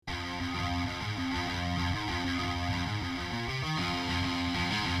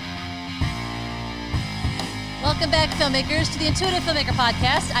Welcome back, filmmakers, to the Intuitive Filmmaker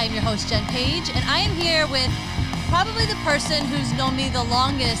Podcast. I am your host, Jen Page, and I am here with probably the person who's known me the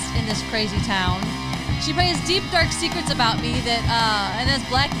longest in this crazy town. She plays deep, dark secrets about me that, and that's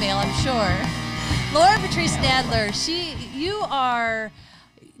blackmail, I'm sure. Laura Patrice Nadler, you are,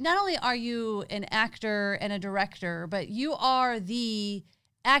 not only are you an actor and a director, but you are the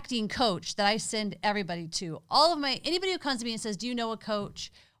acting coach that I send everybody to. Anybody who comes to me and says, do you know a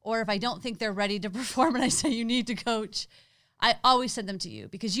coach? Or if I don't think they're ready to perform and I say you need to coach, I always send them to you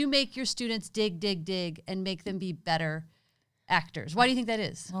because you make your students dig, and make them be better actors. Why do you think that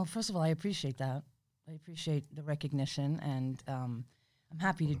is? Well, first of all, I appreciate that. I appreciate the recognition, and I'm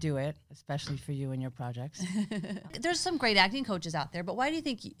happy to do it, especially for you and your projects. There's some great acting coaches out there, but why do you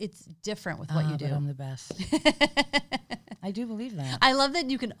think it's different with what you do? But I'm the best. I do believe that. I love that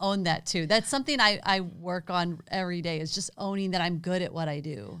you can own that too. That's something I work on every day, is just owning that I'm good at what I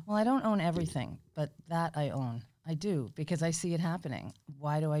do. Well, I don't own everything, but that I own. I do, because I see it happening.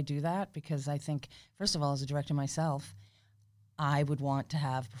 Why do I do that? Because I think, first of all, as a director myself, I would want to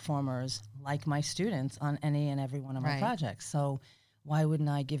have performers like my students on any and every one of my projects. So why wouldn't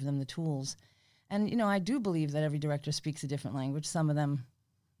I give them the tools? And, I do believe that every director speaks a different language. Some of them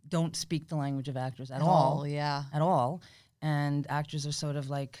don't speak the language of actors at all. At all. And actors are sort of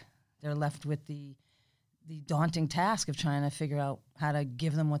like, they're left with the daunting task of trying to figure out how to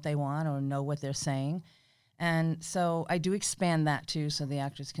give them what they want or know what they're saying. And so I do expand that too, so the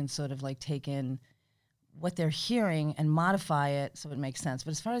actors can sort of like take in what they're hearing and modify it so it makes sense.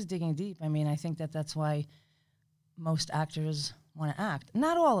 But as far as digging deep, I think that's why most actors want to act.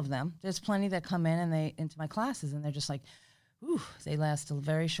 Not all of them. There's plenty that come in and into my classes and they're just like, ooh, they last a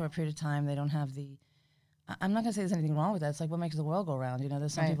very short period of time. They don't have I'm not going to say there's anything wrong with that. It's like what makes the world go round.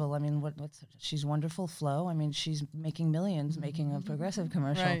 There's some people, she's wonderful, Flo. She's making millions making a Progressive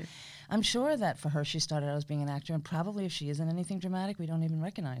commercial. Right. I'm sure that for her, she started out as being an actor, and probably if she isn't anything dramatic, we don't even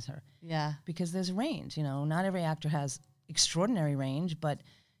recognize her. Yeah. Because there's range, not every actor has extraordinary range, but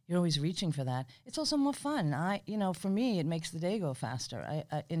you're always reaching for that. It's also more fun. For me, it makes the day go faster.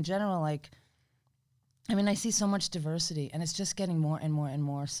 I in general, I see so much diversity, and it's just getting more and more and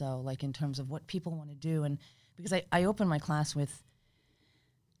more so, like in terms of what people want to do. And because I open my class with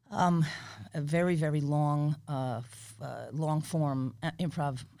a very, very long, long form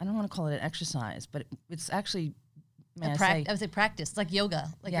improv. I don't want to call it an exercise, but it's actually, I would say practice. It's like yoga,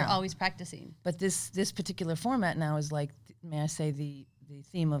 you're always practicing. But this particular format now is like, may I say, the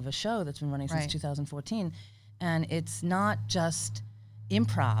theme of a show that's been running since 2014, and it's not just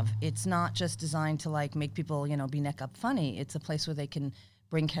improv. It's not just designed to make people, be neck up funny. It's a place where they can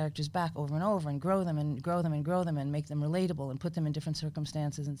bring characters back over and over and grow them and grow them and grow them and make them relatable and put them in different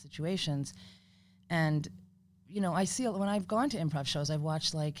circumstances and situations. And, I see when I've gone to improv shows, I've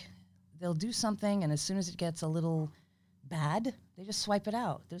watched they'll do something, and as soon as it gets a little bad, they just swipe it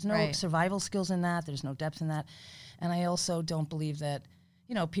out. There's no survival skills in that. There's no depth in that. And I also don't believe that,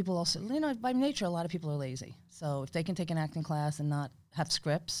 people also, by nature, a lot of people are lazy. So if they can take an acting class and not have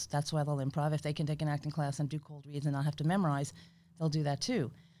scripts, that's why they'll improv. If they can take an acting class and do cold reads and not have to memorize, they'll do that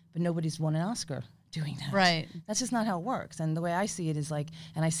too. But nobody's won an Oscar doing that. Right. That's just not how it works. And the way I see it is and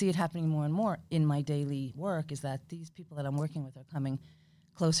I see it happening more and more in my daily work, is that these people that I'm working with are coming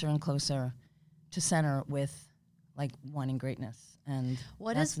closer and closer to center with wanting greatness. And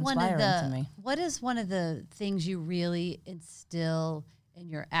that's inspiring to me. What is one of the things you really instill in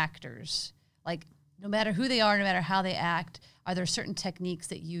your actors? No matter who they are, no matter how they act, are there certain techniques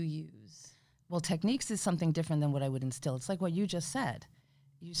that you use? Well, techniques is something different than what I would instill. It's like what you just said.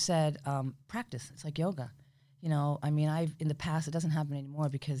 You said practice. It's like yoga. I've in the past, it doesn't happen anymore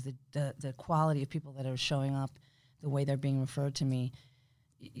because the quality of people that are showing up, the way they're being referred to me,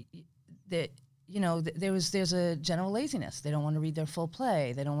 there's a general laziness. They don't want to read their full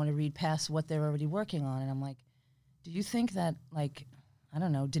play. They don't want to read past what they're already working on. And I'm like, do you think that I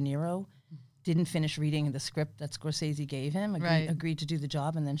don't know, De Niro didn't finish reading the script that Scorsese gave him, agreed to do the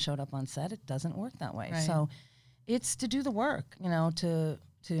job, and then showed up on set? It doesn't work that way. Right. So it's to do the work, to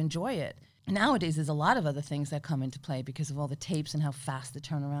enjoy it. Nowadays, there's a lot of other things that come into play because of all the tapes and how fast the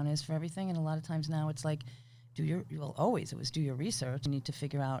turnaround is for everything. And a lot of times now it's do your research. You need to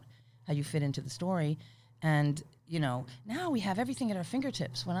figure out how you fit into the story. And, now we have everything at our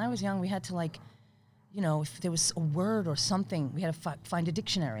fingertips. When I was young, we had to if there was a word or something, we had to find a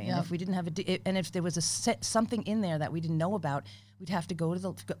dictionary. Yep. And if we didn't have and if there was something in there that we didn't know about, we'd have to go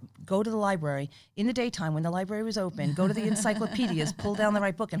to the library in the daytime when the library was open, go to the encyclopedias, pull down the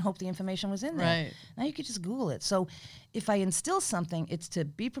right book, and hope the information was in there. Right. Now you could just Google it. So if I instill something, it's to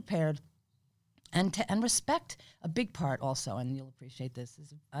be prepared and respect. A big part also, and you'll appreciate this,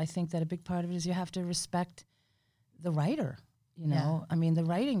 is I think that a big part of it is you have to respect the writer. You know, I mean, the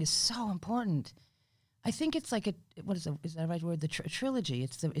writing is so important. I think it's like is that the right word? The trilogy.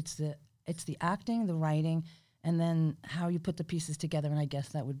 It's the acting, the writing, and then how you put the pieces together. And I guess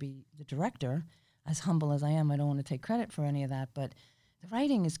that would be the director. As humble as I am, I don't want to take credit for any of that, but the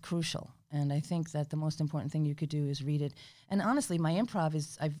writing is crucial. And I think that the most important thing you could do is read it. And honestly, my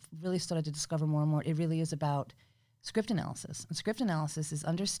improv I've really started to discover more and more, it really is about script analysis. And script analysis is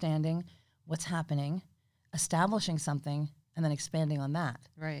understanding what's happening, establishing something, and then expanding on that.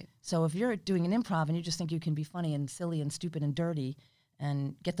 Right. So if you're doing an improv and you just think you can be funny and silly and stupid and dirty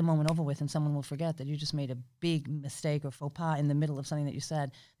and get the moment over with, and someone will forget that you just made a big mistake or faux pas in the middle of something that you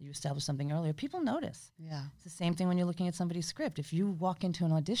said, that you established something earlier, people notice. Yeah. It's the same thing when you're looking at somebody's script. If you walk into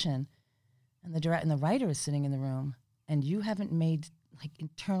an audition and the writer is sitting in the room and you haven't made like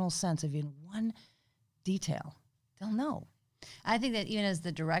internal sense of even one detail, they'll know. I think that even as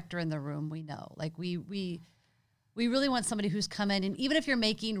the director in the room, we know. Like we really want somebody who's come in, and even if you're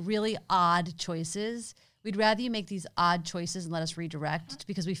making really odd choices, we'd rather you make these odd choices and let us redirect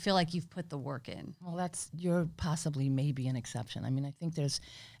because we feel like you've put the work in. Well, you're possibly maybe an exception. I mean, I think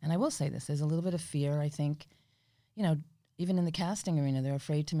and I will say this, there's a little bit of fear, I think, you know, even in the casting arena, they're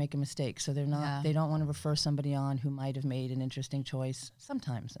afraid to make a mistake. So they don't want to refer somebody on who might have made an interesting choice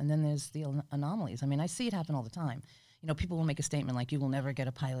sometimes. And then there's the anomalies. I mean, I see it happen all the time. You know, people will make a statement like, you will never get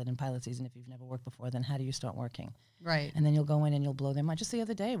a pilot in pilot season if you've never worked before. Then how do you start working? Right. And then you'll go in and you'll blow their mind. Just the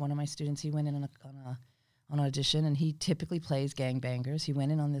other day, one of my students, he went in on an audition, and he typically plays gangbangers. He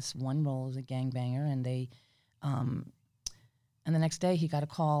went in on this one role as a gangbanger, and and the next day he got a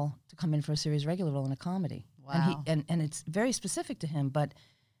call to come in for a series regular role in a comedy. Wow. And it's very specific to him, but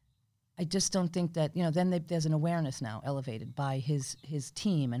I just don't think that, you know, then there's an awareness now elevated by his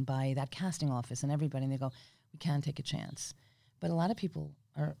team and by that casting office and everybody, and they go, we can take a chance. But a lot of people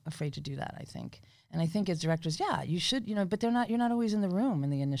are afraid to do that, I think. And I think as directors, yeah, you should, you know, but you're not always in the room in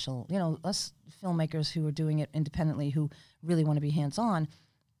the initial, you know, us filmmakers who are doing it independently, who really want to be hands-on,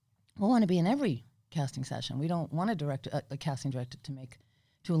 we'll want to be in every casting session. We don't want a casting director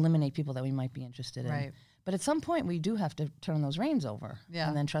to eliminate people that we might be interested in. Right. But at some point, we do have to turn those reins over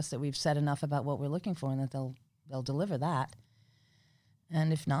and then trust that we've said enough about what we're looking for and that they'll deliver that.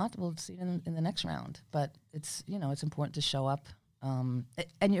 And if not, we'll see it in the next round. But it's, you know, it's important to show up. And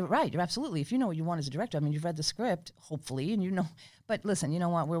you're right. You're absolutely. If you know what you want as a director, I mean, you've read the script, hopefully, and you know. But listen, you know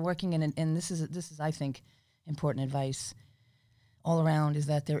what? We're working in, and this is, I think, important advice all around, is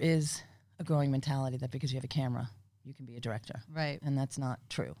that there is a growing mentality that because you have a camera, you can be a director. Right. And that's not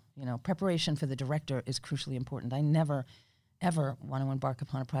true. You know, preparation for the director is crucially important. I never, ever want to embark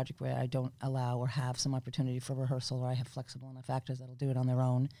upon a project where I don't allow or have some opportunity for rehearsal, or I have flexible enough actors that'll do it on their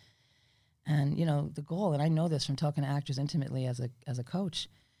own. And, you know, the goal, and I know this from talking to actors intimately as a coach,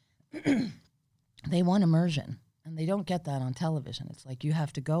 they want immersion, and they don't get that on television. It's like you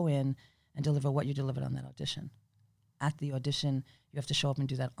have to go in and deliver what you delivered on that audition. At the audition, you have to show up and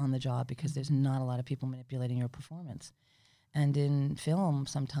do that on the job because there's not a lot of people manipulating your performance. And in film,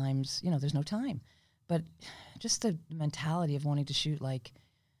 sometimes, you know, there's no time. But just the mentality of wanting to shoot like,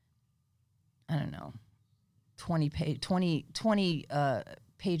 I don't know, 20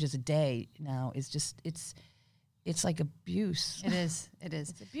 pages a day now is just, it's like abuse. It is.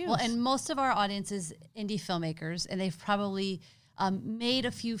 It's abuse. Well, and most of our audience is indie filmmakers, and they've probably made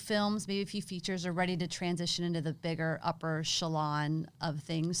a few films, maybe a few features, are ready to transition into the bigger upper echelon of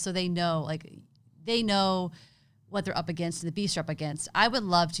things. So they know what they're up against and the beasts are up against. I would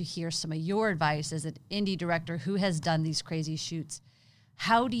love to hear some of your advice as an indie director who has done these crazy shoots.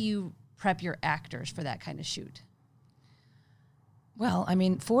 How do you prep your actors for that kind of shoot? Well, I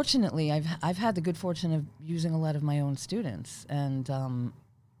mean, fortunately, I've had the good fortune of using a lot of my own students, and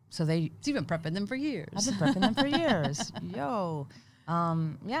so you've been prepping them for years. I've been prepping them for years.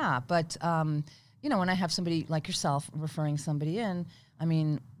 Yeah, but you know, when I have somebody like yourself referring somebody in, I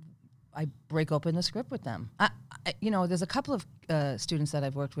mean, I break open the script with them. You know, there's a couple of students that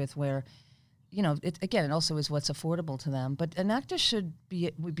I've worked with where, you know, it also is what's affordable to them. But an actor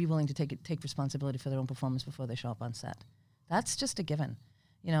would be willing to take responsibility for their own performance before they show up on set. That's just a given,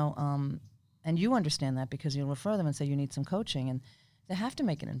 you know. And you understand that because you'll refer them and say you need some coaching, and they have to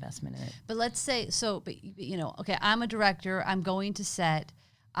make an investment in it. But let's say you know, okay, I'm a director. I'm going to set.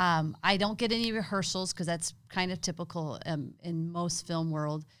 I don't get any rehearsals because that's kind of typical in most film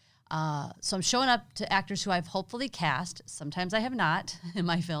world. So I'm showing up to actors who I've hopefully cast. Sometimes I have not in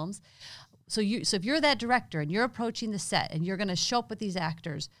my films. So if you're that director and you're approaching the set and you're going to show up with these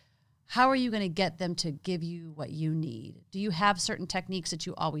actors, how are you going to get them to give you what you need? Do you have certain techniques that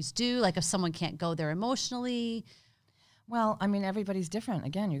you always do? Like if someone can't go there emotionally? Well, I mean, everybody's different.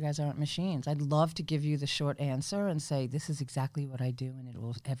 Again, you guys aren't machines. I'd love to give you the short answer and say, this is exactly what I do, and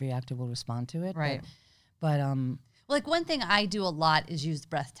every actor will respond to it. Right. But like one thing I do a lot is use the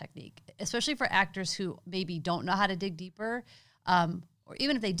breath technique, especially for actors who maybe don't know how to dig deeper, or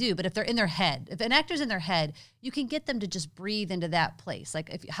even if they do, but if they're in their head, if an actor's in their head, you can get them to just breathe into that place.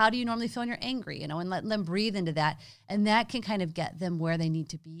 Like, how do you normally feel when you're angry, and let them breathe into that. And that can kind of get them where they need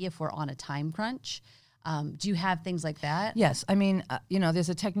to be if we're on a time crunch. Do you have things like that? Yes. I mean, there's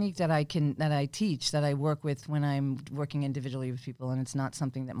a technique that I teach, that I work with when I'm working individually with people, and it's not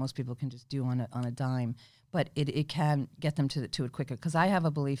something that most people can just do on a dime, but it can get them to it quicker. Because I have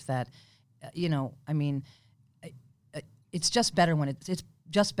a belief that, it's just better when it's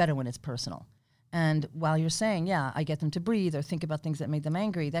just better when it's personal. And while you're saying, yeah, I get them to breathe or think about things that made them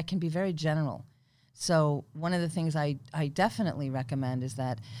angry, that can be very general. So one of the things I definitely recommend is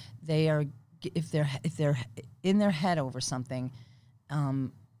that they are, if they're in their head over something,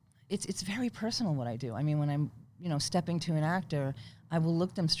 it's very personal what I do. I mean, when I'm stepping to an actor, I will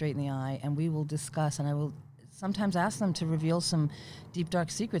look them straight in the eye and we will discuss, and I will sometimes ask them to reveal some deep,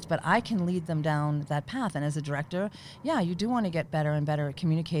 dark secrets, but I can lead them down that path. And as a director, yeah, you do want to get better and better at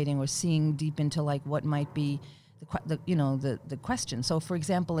communicating or seeing deep into like what might be the question. So for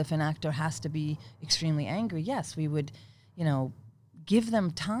example, if an actor has to be extremely angry, yes, we would, give them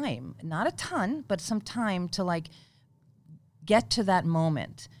time, not a ton, but some time to like get to that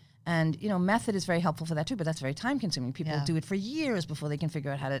moment. And, method is very helpful for that too, but that's very time consuming. People do it for years before they can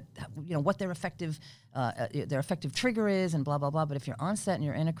figure out how to, what their effective trigger is and blah, blah, blah. But if you're on set and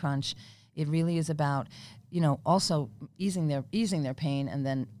you're in a crunch, it really is about, also easing their pain and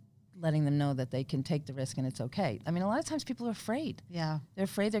then letting them know that they can take the risk and it's okay. I mean, a lot of times people are afraid. Yeah. They're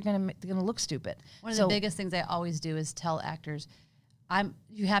afraid they're going to look stupid. One of the biggest things I always do is tell actors,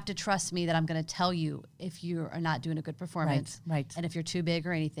 you have to trust me that I'm going to tell you if you are not doing a good performance, right? And if you're too big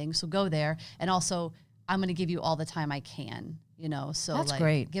or anything. So go there, and also I'm going to give you all the time I can. So that's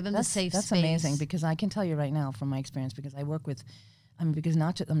great. Give them the safe space. That's amazing, because I can tell you right now from my experience, because I work with, I'm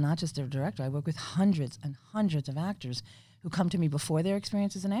not just a director. I work with hundreds and hundreds of actors who come to me before their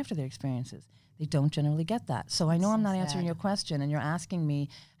experiences and after their experiences. They don't generally get that. So I know I'm not answering your question, and you're asking me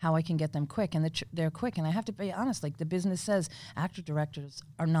how I can get them quick, and they're quick. And I have to be honest, like the business says, actor directors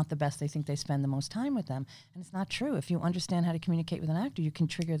are not the best. They think they spend the most time with them. And it's not true. If you understand how to communicate with an actor, you can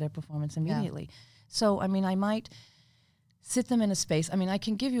trigger their performance immediately. Yeah. So, I mean, I might sit them in a space. I mean, I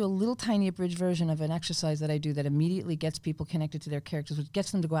can give you a little tiny abridged version of an exercise that I do that immediately gets people connected to their characters, which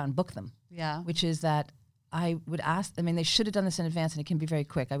gets them to go out and book them. Yeah. Which is that I would ask, they should have done this in advance, and it can be very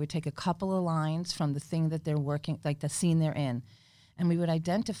quick. I would take a couple of lines from the thing that they're working, like the scene they're in, and we would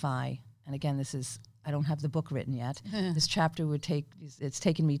identify, and again, I don't have the book written yet. This chapter it's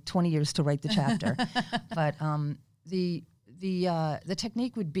taken me 20 years to write the chapter. But the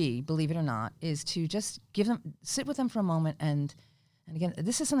technique would be, believe it or not, is to just sit with them for a moment, and again,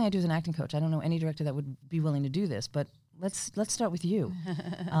 this is something I do as an acting coach. I don't know any director that would be willing to do this, but let's start with you.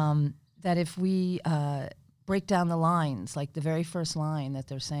 That if we break down the lines, like the very first line that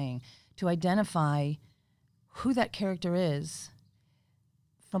they're saying, to identify who that character is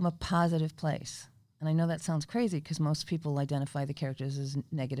from a positive place. And I know that sounds crazy because most people identify the characters as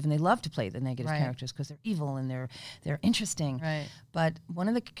negative, and they love to play the negative characters because they're evil and they're interesting. Right. But one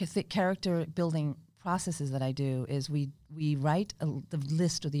of the character building processes that I do is we write the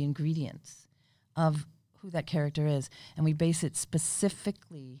list or the ingredients of who that character is, and we base it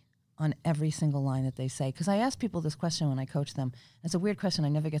specifically on every single line that they say. Because I ask people this question when I coach them. It's a weird question. I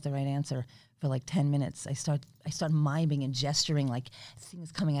never get the right answer for like 10 minutes. I start miming and gesturing like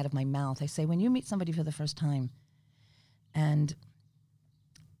things coming out of my mouth. I say, when you meet somebody for the first time and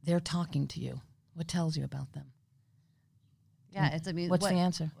they're talking to you, what tells you about them? Yeah, what's the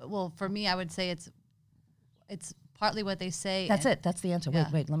answer? Well, for me, I would say it's partly what they say. That's it. That's the answer.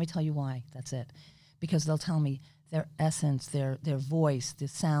 Yeah. Wait. Let me tell you why. That's it. Because they'll tell me their essence, their voice, their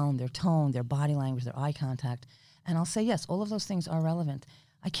sound, their tone, their body language, their eye contact. And I'll say, yes, all of those things are relevant.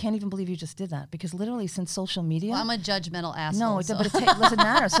 I can't even believe you just did that, because literally since social media... Well, I'm a judgmental asshole. No, but it doesn't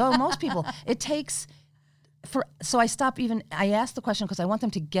matter. So most people, it takes... So I ask the question because I want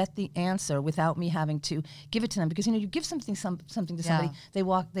them to get the answer without me having to give it to them, because you give something to somebody,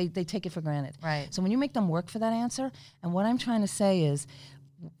 they take it for granted. Right. So when you make them work for that answer, and what I'm trying to say is,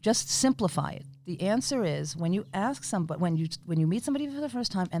 just simplify it. The answer is, when you ask somebody, when you meet somebody for the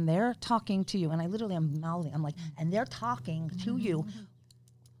first time and they're talking to you, and I literally am mouthing, I'm like, and they're talking to you,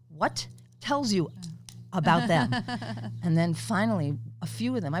 what tells you about them? And then finally, a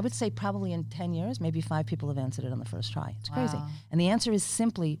few of them, I would say probably in 10 years, maybe 5 people have answered it on the first try. It's crazy. And the answer is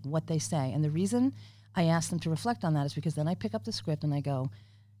simply what they say. And the reason I ask them to reflect on that is because then I pick up the script and I go,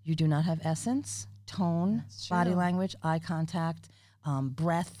 you do not have essence, tone, body language, eye contact,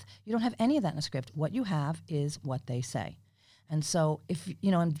 breath. You don't have any of that in a script. What you have is what they say. And so if,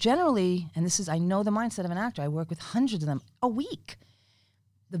 and generally, and this is, I know the mindset of an actor, I work with hundreds of them a week.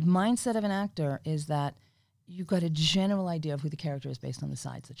 The mindset of an actor is that you've got a general idea of who the character is based on the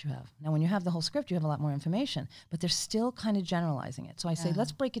sides that you have. Now, when you have the whole script, you have a lot more information, but they're still kind of generalizing it. So I say,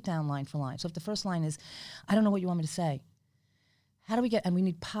 let's break it down line for line. So if the first line is, I don't know what you want me to say, how do we get, and we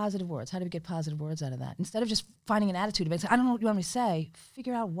need positive words. How do we get positive words out of that? Instead of just finding an attitude of it, say, I don't know what you want me to say,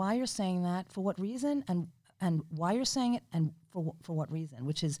 figure out why you're saying that, for what reason, and why you're saying it, and for what reason,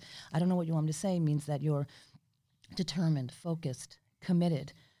 which is, I don't know what you want me to say, means that you're determined, focused,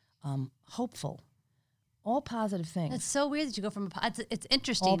 committed, hopeful, all positive things. It's so weird that you go from it's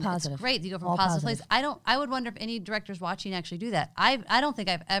interesting. All positive. It's great that you go from All a positive positive. place. I would wonder if any directors watching actually do that. I don't think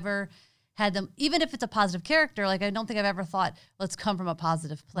I've ever had them, even if it's a positive character, like I don't think I've ever thought, let's come from a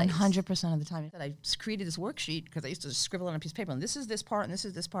positive place. 100% of the time. I created this worksheet because I used to scribble on a piece of paper, and this is this part, and this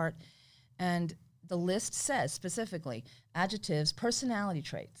is this part. And the list says specifically adjectives, personality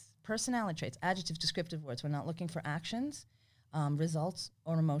traits, adjectives, descriptive words. We're not looking for actions, results,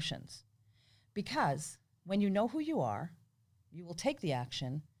 or emotions. Because when you know who you are, you will take the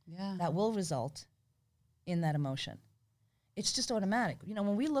action that will result in that emotion. It's just automatic.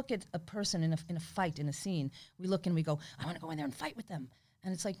 When we look at a person in a fight, in a scene, we look and we go, I want to go in there and fight with them.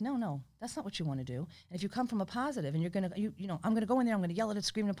 And it's like, no, that's not what you want to do. And if you come from a positive and you're going to, I'm going to go in there, I'm going to yell at it,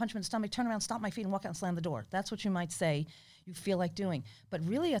 scream and punch him in the stomach, turn around, stomp my feet and walk out and slam the door. That's what you might say you feel like doing. But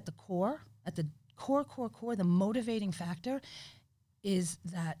really at the core, the motivating factor is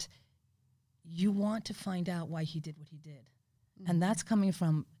that you want to find out why he did what he did. Mm-hmm. And that's coming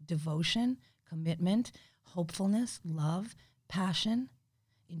from devotion, commitment, hopefulness, love, passion,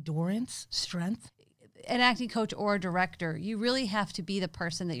 endurance, strength. An acting coach or a director, you really have to be the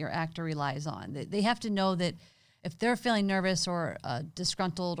person that your actor relies on. They have to know that if they're feeling nervous or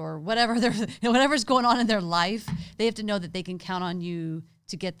disgruntled or whatever whatever's going on in their life, they have to know that they can count on you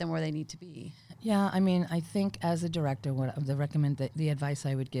to get them where they need to be. Yeah, I think as a director, the advice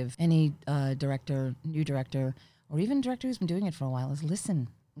I would give any director, new director, or even director who's been doing it for a while is listen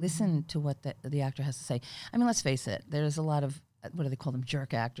to what the actor has to say. Let's face it, there's a lot of, what do they call them,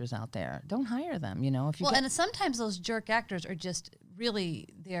 jerk actors out there. Don't hire them, and sometimes those jerk actors are just really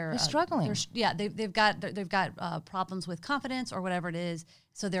they're struggling. They've got problems with confidence or whatever it is,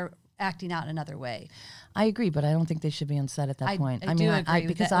 so they're acting out another way. I agree, but I don't think they should be on set at that point. I do agree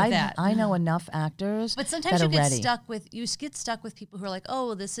because with that. I know enough actors. But sometimes you get stuck with people who are like,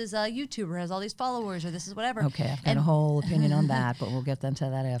 oh, this is a YouTuber, has all these followers, or this is whatever. Okay, I've got a whole opinion on that, but we'll get into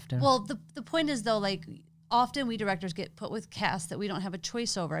that after. Well, the point is though, like, often we directors get put with casts that we don't have a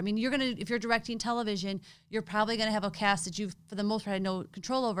choice over. If you're directing television, you're probably gonna have a cast that you've, for the most part, had no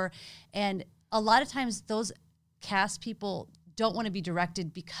control over, and a lot of times those cast people don't want to be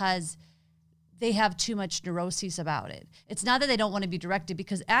directed because they have too much neuroses about it. It's not that they don't want to be directed,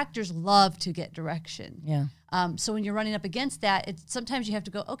 because actors love to get direction. Yeah. So when you're running up against that, sometimes you have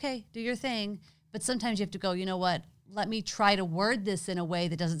to go, okay, do your thing, but sometimes you have to go, you know what? Let me try to word this in a way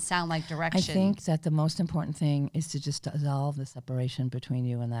that doesn't sound like direction. I think that the most important thing is to just dissolve the separation between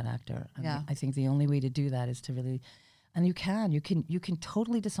you and that actor. I think the only way to do that is to really, and you can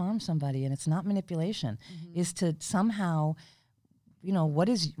totally disarm somebody, and it's not manipulation, is to somehow, what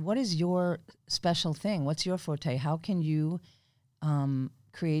is your special thing? What's your forte? How can you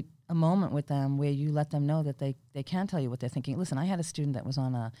create a moment with them where you let them know that they can tell you what they're thinking? Listen, I had a student that was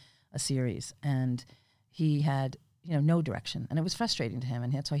on a series, and he had no direction, and it was frustrating to him,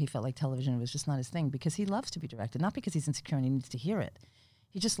 and that's why he felt like television was just not his thing, because he loves to be directed, not because he's insecure and he needs to hear it.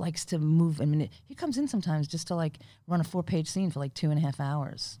 He just likes to move. He comes in sometimes just to run a 4-page scene for 2.5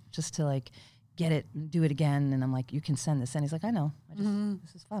 hours, just to get it and do it again. And I'm like, you can send this in. He's like, I know.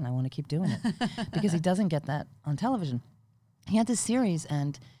 This is fun. I want to keep doing it. Because he doesn't get that on television. He had this series,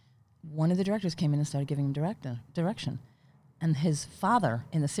 and one of the directors came in and started giving him direction. And his father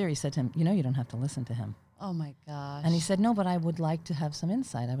in the series said to him, you don't have to listen to him. Oh my gosh. And he said, no, but I would like to have some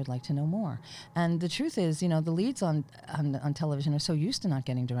insight. I would like to know more. And the truth is, the leads on television are so used to not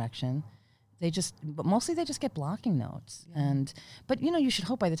getting direction. But mostly they just get blocking notes. Yeah. But you should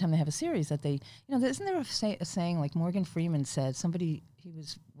hope by the time they have a series that they, isn't there a saying, like Morgan Freeman said, he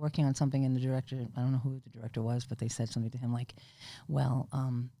was working on something, and the director, I don't know who the director was, but they said something to him like, well,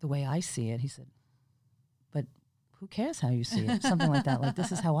 the way I see it, he said, but who cares how you see it? Something like that,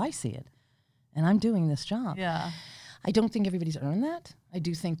 this is how I see it. And I'm doing this job. Yeah. I don't think everybody's earned that. I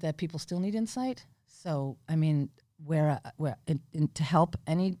do think that people still need insight. So, to help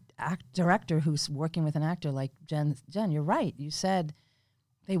any director who's working with an actor like Jen, you're right. You said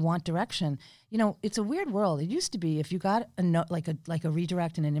they want direction. You know, it's a weird world. It used to be if you got a like a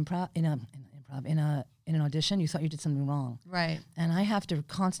redirect in an in an audition, you thought you did something wrong. Right. And I have to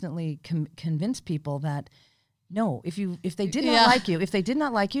constantly convince people that no, if they did not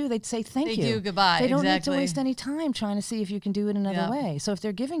like you, they'd say thank you. Goodbye. They don't exactly. need to waste any time trying to see if you can do it another way. So if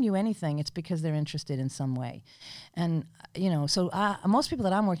they're giving you anything, it's because they're interested in some way. And, you know, so most people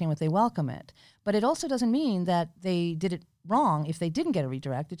that I'm working with, they welcome it. But it also doesn't mean that they did it wrong if they didn't get a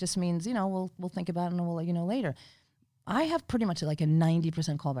redirect. It just means, you know, we'll think about it and we'll let you know later. I have pretty much like a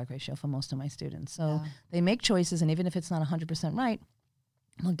 90% callback ratio for most of my students. So they make choices, and even if it's not 100% right,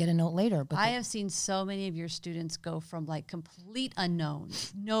 I'll get a note later. But I have seen so many of your students go from like complete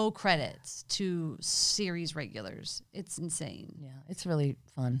unknowns, no credits, to series regulars. It's insane. Yeah, it's really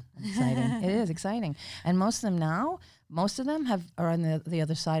fun and exciting. It is exciting. And most of them are on the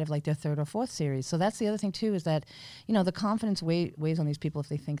other side of like their third or fourth series. So that's the other thing too, is that, you know, the confidence weighs on these people if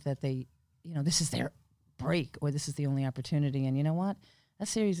they think that they, you know, this is their break or this is the only opportunity. And you know what? That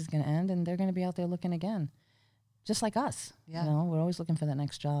series is going to end and they're going to be out there looking again. Just like us. Yeah. You know, we're always looking for that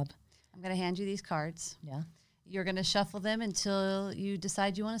next job. I'm going to hand you these cards. Yeah. You're going to shuffle them until you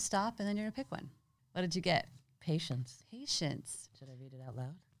decide you want to stop, and then you're going to pick one. What did you get? Patience. Patience. Should I read it out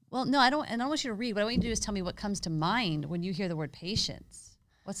loud? Well, no, I don't want you to read. What I want you to do is tell me what comes to mind when you hear the word patience.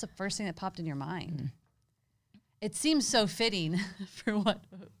 What's the first thing that popped in your mind? It seems so fitting for what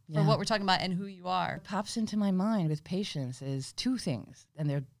we're talking about and who you are. What pops into my mind with patience is two things, and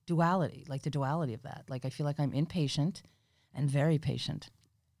they're duality, like the duality of that. Like I feel like I'm impatient and very patient.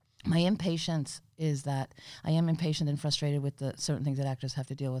 My impatience is that I am impatient and frustrated with the certain things that actors have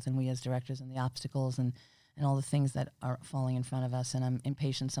to deal with, and we as directors, and the obstacles and all the things that are falling in front of us. And I'm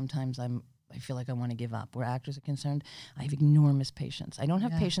impatient. Sometimes I feel like I want to give up. Where actors are concerned, I have enormous patience. I don't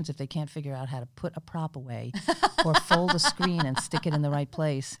have patience if they can't figure out how to put a prop away or fold a screen and stick it in the right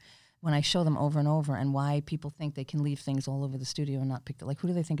place when I show them over and over, and why people think they can leave things all over the studio and not pick it. Like, who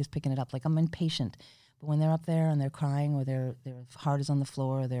do they think is picking it up? Like, I'm impatient. But when they're up there and they're crying or their heart is on the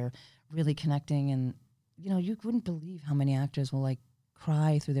floor, they're really connecting. And, you know, you wouldn't believe how many actors will, like,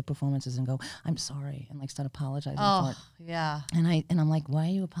 cry through their performances and go, I'm sorry, and like start apologizing for it. Yeah. And I'm like, why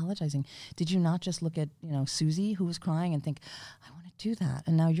are you apologizing? Did you not just look at, you know, Susie who was crying and think, I want to do that,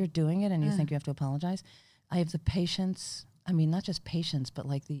 and now you're doing it and you think you have to apologize? I have the patience. I mean, not just patience, but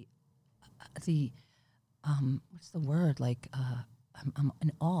like the what's the word? Like I'm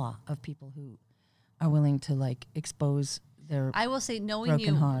in awe of people who are willing to like expose their I will say, knowing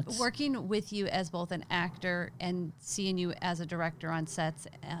broken you, hearts. working with you as both an actor and seeing you as a director on sets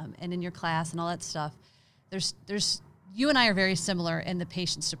and in your class and all that stuff, there's you and I are very similar in the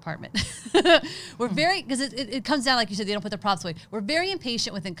patience department. We're very, because it comes down, like you said, they don't put their props away. We're very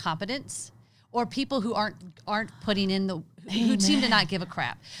impatient with incompetence or people who aren't putting in who seem to not give a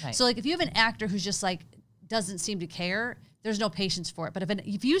crap. Right. So like if you have an actor who's just like doesn't seem to care, there's no patience for it. But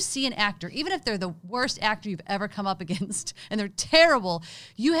if you see an actor, even if they're the worst actor you've ever come up against and they're terrible,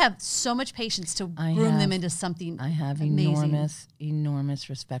 you have so much patience to groom them into something amazing. I have enormous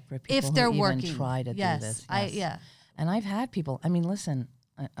respect for people If they're who working. even try to do this. Yes. And I've had people, I mean, listen,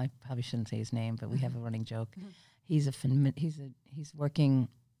 I probably shouldn't say his name, but we have a running joke. He's working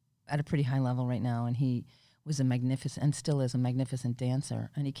at a pretty high level right now, and he was a magnificent, and still is a magnificent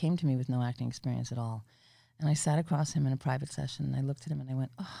dancer. And he came to me with no acting experience at all. And I sat across him in a private session, and I looked at him and I went,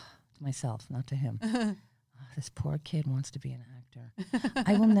 oh, to myself, not to him. Oh, this poor kid wants to be an actor.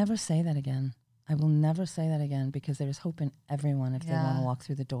 I will never say that again. I will never say that again, because there is hope in everyone if they want to walk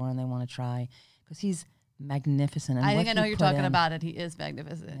through the door and they want to try. Because he's magnificent. And I think I know who you're talking about it. He is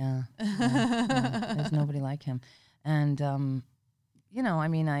magnificent. Yeah. There's nobody like him. And, you know, I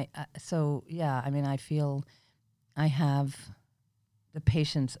mean, I feel I have the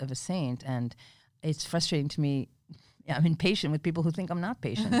patience of a saint, and it's frustrating to me. Yeah, I'm impatient with people who think I'm not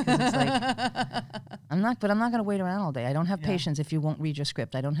patient, because it's like, I'm not going to wait around all day. I don't have patience if you won't read your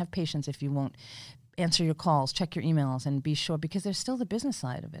script. I don't have patience if you won't answer your calls, check your emails, and be sure, because there's still the business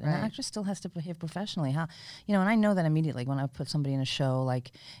side of it. Right. An actor still has to behave professionally. How, you know, and I know that immediately when I put somebody in a show,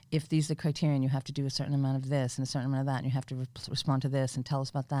 like, if these are the criterion, you have to do a certain amount of this and a certain amount of that, and you have to respond to this and tell us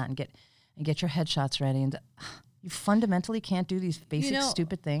about that, and get your headshots ready. And you fundamentally can't do these basic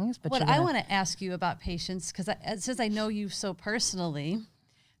stupid things. But what I want to ask you about patience, because since I know you so personally,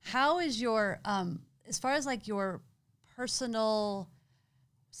 how is your as far as like your personal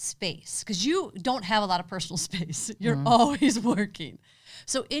space, because you don't have a lot of personal space. You're always working.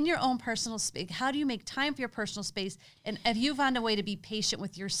 So in your own personal space, how do you make time for your personal space? And have you found a way to be patient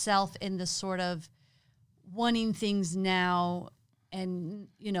with yourself in the sort of wanting things now and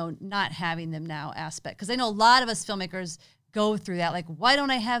not having them now aspect? Because I know a lot of us filmmakers go through that. Like, why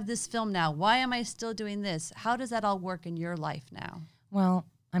don't I have this film now? Why am I still doing this? How does that all work in your life now? Well,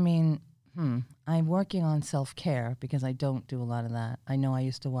 I mean, I'm working on self-care because I don't do a lot of that. I know I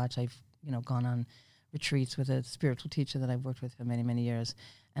used to watch, I've, gone on retreats with a spiritual teacher that I've worked with for many, many years.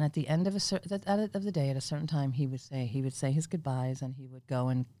 And at the end of of the day, at a certain time, he would say his goodbyes, and he would go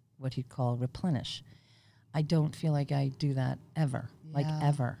and what he'd call replenish. I don't feel like I do that ever,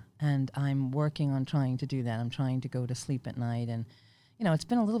 ever. And I'm working on trying to do that. I'm trying to go to sleep at night, and it's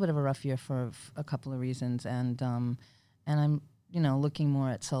been a little bit of a rough year for a couple of reasons, and I'm looking more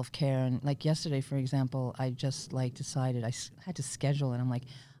at self-care. And like yesterday, for example, I just decided I had to schedule, and I'm like,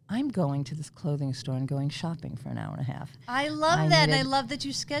 I'm going to this clothing store and going shopping for an hour and a half. I love that, and I love that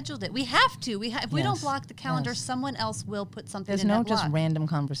you scheduled it. We have to. If we don't block the calendar, someone else will put something There's in no that block. just random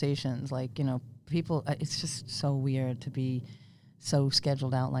conversations. People, it's just so weird to be so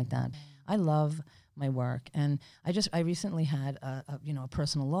scheduled out like that. I love my work, and I recently had a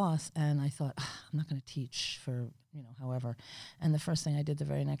personal loss, and I thought, I'm not going to teach for however. And the first thing I did the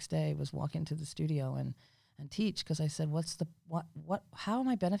very next day was walk into the studio and teach, because I said, how am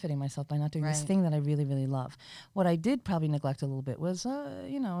I benefiting myself by not doing this thing that I really, really love? What I did probably neglect a little bit was,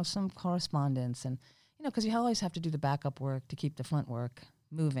 some correspondence, and, because you always have to do the backup work to keep the front work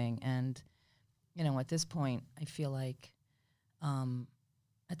moving. And, at this point, I feel like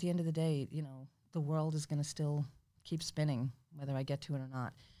at the end of the day, the world is going to still keep spinning, whether I get to it or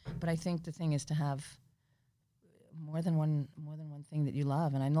not. But I think the thing is to have more than one thing that you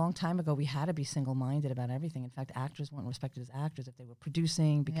love. And a long time ago, we had to be single-minded about everything. In fact, actors weren't respected as actors if they were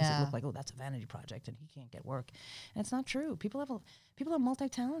producing, because it looked like, oh, that's a vanity project and he can't get work. And it's not true. People are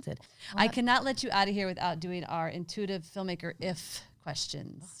multi-talented. I cannot let you out of here without doing our intuitive filmmaker if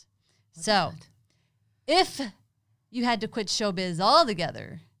questions. So, if you had to quit showbiz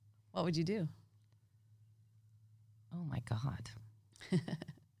altogether, what would you do? Oh my God.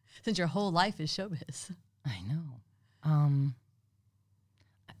 Since your whole life is showbiz. I know.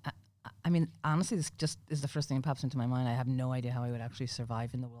 I mean, honestly, this just is the first thing that pops into my mind. I have no idea how I would actually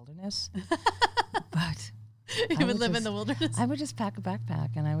survive in the wilderness. But you would live in the wilderness? I would just pack a backpack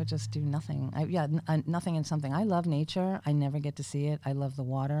and I would just do nothing. Nothing and something. I love nature. I never get to see it. I love the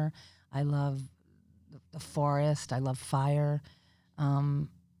water. I love the forest. I love fire. I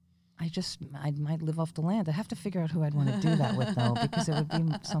might live off the land. I have to figure out who I'd want to do that with, though, because it would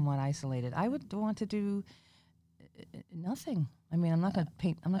be somewhat isolated. I would want to do nothing. I mean, I'm not going to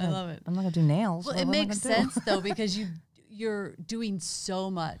paint. I'm not going to do nails. Well, it makes sense though, because you're doing so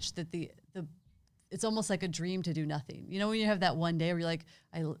much that it's almost like a dream to do nothing. When you have that one day where you're like,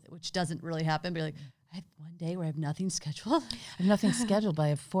 which doesn't really happen, but you're like, I have one day where I have nothing scheduled. I have nothing scheduled, but I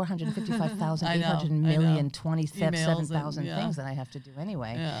have 455,827,000 things that I have to do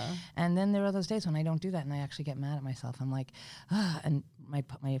anyway. Yeah. And then there are those days when I don't do that, and I actually get mad at myself. I'm like, and my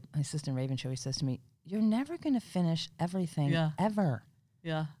assistant Raven Show, he says to me, "You're never going to finish everything ever."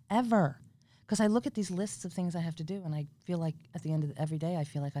 Yeah. Ever. Because I look at these lists of things I have to do, and I feel like at the end of every day, I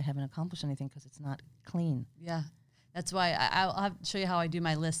feel like I haven't accomplished anything because it's not clean. Yeah. That's why I'll have to show you how I do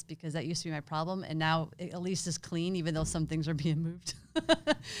my list, because that used to be my problem, and now it at least is clean, even though some things are being moved.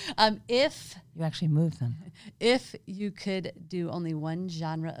 If you actually move them, if you could do only one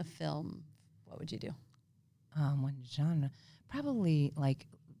genre of film, what would you do? One genre, probably like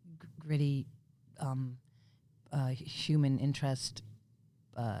gritty, human interest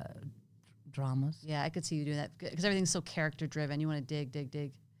dramas. Yeah, I could see you doing that because everything's so character driven. You want to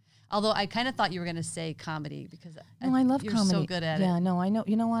dig. Although I kind of thought you were going to say comedy, because I love you're comedy. So good at it. Yeah, no, I know.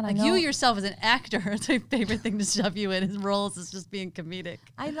 You know what? Like, you yourself as an actor, it's my favorite thing to shove you in. His roles is just being comedic.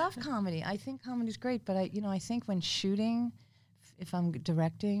 I love comedy. I think comedy's great, but I think when shooting, if I'm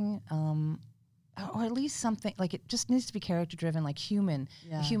directing, or at least something like, it just needs to be character driven, like a human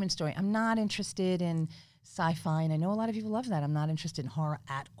story. I'm not interested in sci-fi, and I know a lot of people love that. I'm not interested in horror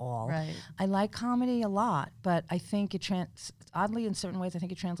at all. Right. I like comedy a lot, but I think oddly, in certain ways, I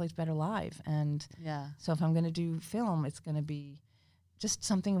think it translates better live. And so if I'm going to do film, it's going to be just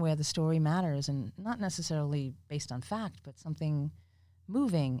something where the story matters, and not necessarily based on fact, but something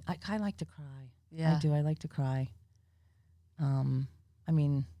moving. I like to cry. Yeah, I do. I like to cry. I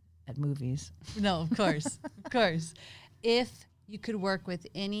mean, at movies. No, of course, of course. If you could work with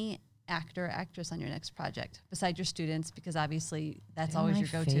any actor or actress on your next project besides your students, because obviously that's always your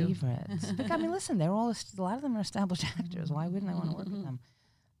go-to favorites. I mean, listen, a lot of them are established actors. Why wouldn't I want to work with them?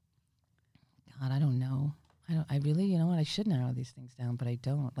 God, I don't know. I really, you know what, I should narrow these things down, but I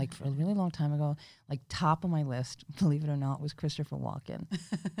don't. Like for a really long time ago, like top of my list, believe it or not, was Christopher Walken.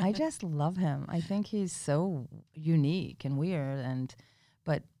 I just love him. I think he's so unique and weird.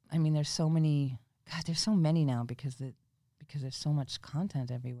 But I mean, there's so many now because there's so much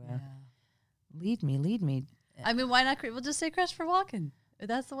content everywhere. Lead me. I mean, why not? We'll just say Christopher Walken.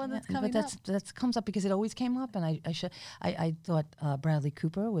 That's the one that's coming up. But that comes up because it always came up, and I thought Bradley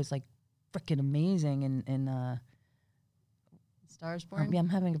Cooper was like freaking amazing in Stars Born. yeah, I'm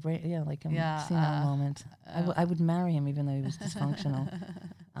having a break. Yeah, like I'm seeing that moment. I would marry him even though he was dysfunctional.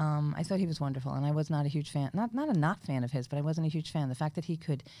 I thought he was wonderful, and I was not a huge fan. Not a fan of his, but I wasn't a huge fan. The fact that he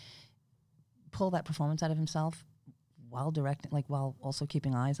could pull that performance out of himself while directing, like while also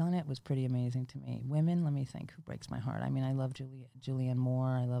keeping eyes on it, was pretty amazing to me. Women, let me think, who breaks my heart? I mean, I love Julianne Moore.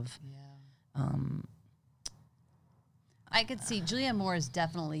 I love. I could see Julianne Moore is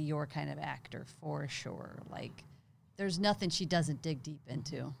definitely your kind of actor for sure. Like, there's nothing she doesn't dig deep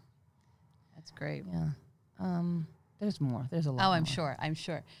into. That's great. Yeah. There's more. There's a lot. Oh, I'm sure.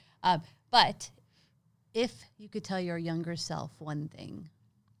 But if you could tell your younger self one thing.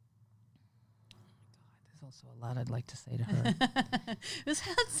 There's also a lot I'd like to say to her. Let's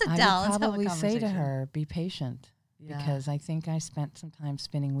sit down. I would Let's have a probably say to conversation. her, be patient. Because I think I spent some time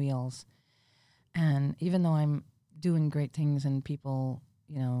spinning wheels. And even though I'm doing great things and people,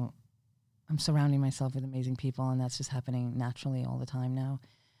 you know, I'm surrounding myself with amazing people, and that's just happening naturally all the time now.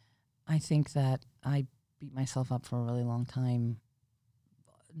 I think that I beat myself up for a really long time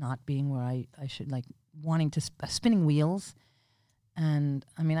not being where I should, like wanting to spinning wheels. And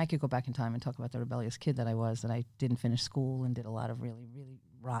I mean, I could go back in time and talk about the rebellious kid that I was, that I didn't finish school and did a lot of really, really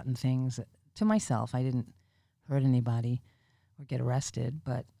rotten things to myself. I didn't hurt anybody or get arrested,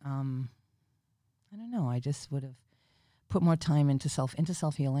 but I don't know. I just would have put more time into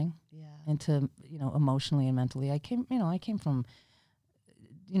self-healing, into, you know, emotionally and mentally. I came from,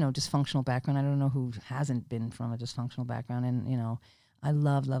 you know, dysfunctional background. I don't know who hasn't been from a dysfunctional background, and you know, I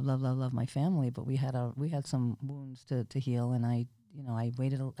love my family, but we had some wounds to heal, and I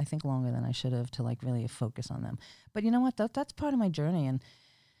waited I think longer than I should have to like really focus on them. But you know what? That's part of my journey, and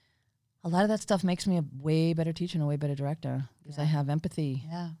a lot of that stuff makes me a way better teacher and a way better director because I have empathy.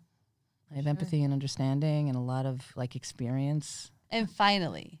 Yeah. I have empathy and understanding and a lot of like experience. And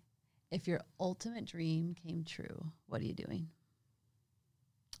finally, if your ultimate dream came true, what are you doing?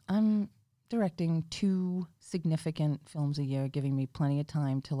 I'm directing 2 significant films a year, giving me plenty of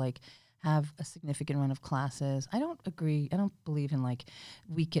time to like have a significant run of classes. I don't believe in like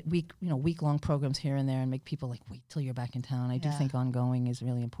week-long programs here and there and make people like wait till you're back in town. I do think ongoing is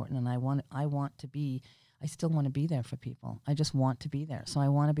really important, and I still want to be there for people. I just want to be there. So I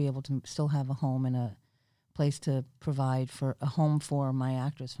want to be able to still have a home and a place to provide for a home for my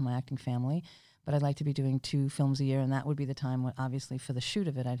actors, for my acting family. But I'd like to be doing 2 films a year, and that would be the time when, obviously, for the shoot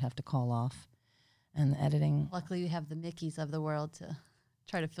of it, I'd have to call off. And the editing. Luckily, you have the Mickeys of the world to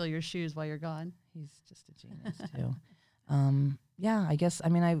try to fill your shoes while you're gone. He's just a genius, too. I guess, I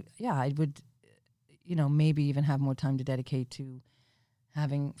mean, I would, you know, maybe even have more time to dedicate to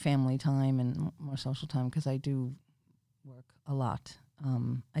having family time and more social time, because I do work a lot.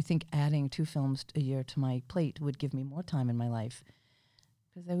 I think adding 2 films a year to my plate would give me more time in my life,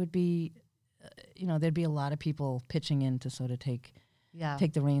 because there would be, there'd be a lot of people pitching in to sort of take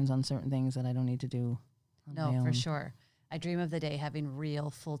the reins on certain things that I don't need to do on my own. No, for sure. I dream of the day having real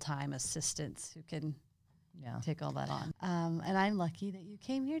full-time assistants who can take all that on. And I'm lucky that you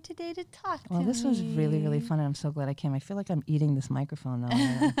came here today to talk to me. Well, this was really, really fun, and I'm so glad I came. I feel like I'm eating this microphone, though.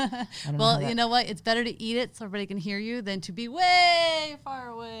 I don't well, you know what? It's better to eat it so everybody can hear you than to be way far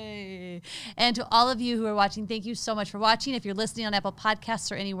away. And to all of you who are watching, thank you so much for watching. If you're listening on Apple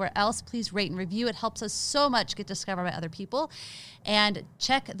Podcasts or anywhere else, please rate and review. It helps us so much get discovered by other people. And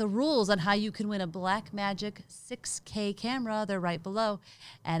check the rules on how you can win a Blackmagic 6K camera. They're right below.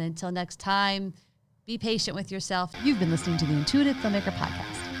 And until next time, be patient with yourself. You've been listening to the Intuitive Filmmaker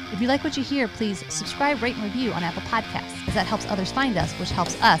Podcast. If you like what you hear, please subscribe, rate, and review on Apple Podcasts, as that helps others find us, which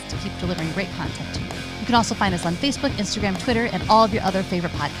helps us to keep delivering great content to you. You can also find us on Facebook, Instagram, Twitter, and all of your other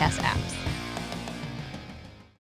favorite podcast apps.